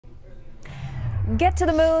Get to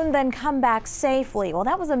the moon, then come back safely. Well,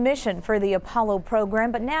 that was a mission for the Apollo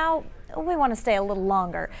program, but now we want to stay a little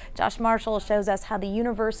longer. Josh Marshall shows us how the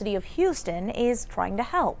University of Houston is trying to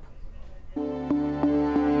help.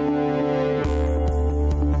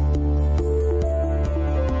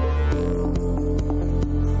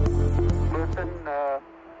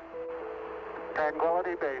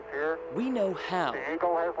 Tranquility Base here. We know how The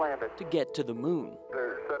Eagle has landed. to get to the moon,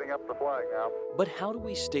 They're setting up the flag now. but how do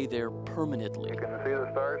we stay there permanently? You can see the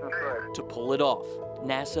stars and stripes. To pull it off,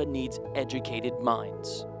 NASA needs educated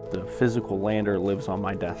minds. The physical lander lives on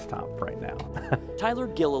my desktop right now. Tyler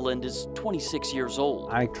Gilliland is 26 years old.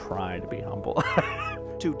 I try to be humble.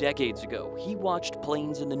 2 decades ago, he watched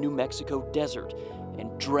planes in the New Mexico desert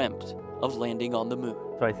and dreamt of landing on the moon.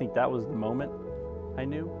 So I think that was the moment I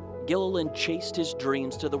knew. Gilliland chased his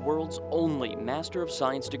dreams to the world's only Master of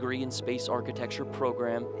Science degree in space architecture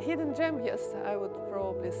program, Hidden gem, yes, I would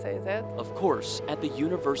probably say that. of course, at the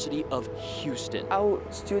University of Houston. Our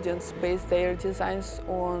students base their designs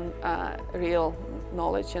on real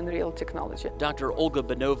knowledge and real technology. Dr. Olga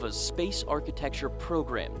Banova's space architecture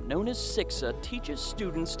program, known as SICSA, teaches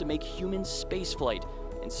students to make human spaceflight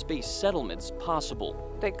and space settlements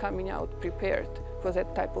possible. They're coming out prepared for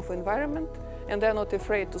that type of environment, and they're not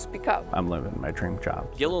afraid to speak up. I'm living my dream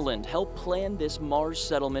job. Gilliland helped plan this Mars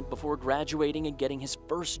settlement before graduating and getting his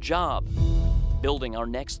first job, building our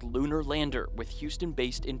next lunar lander with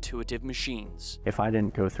Houston-based Intuitive Machines. If I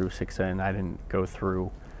didn't go through SICSA and I didn't go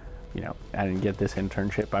through, I didn't get this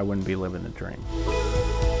internship, I wouldn't be living the dream.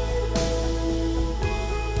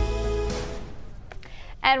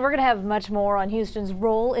 And we're going to have much more on Houston's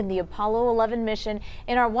role in the Apollo 11 mission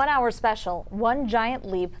in our 1-hour special, One Giant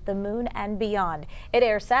Leap, the Moon and Beyond. It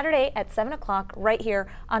airs Saturday at 7 o'clock right here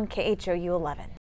on KHOU 11.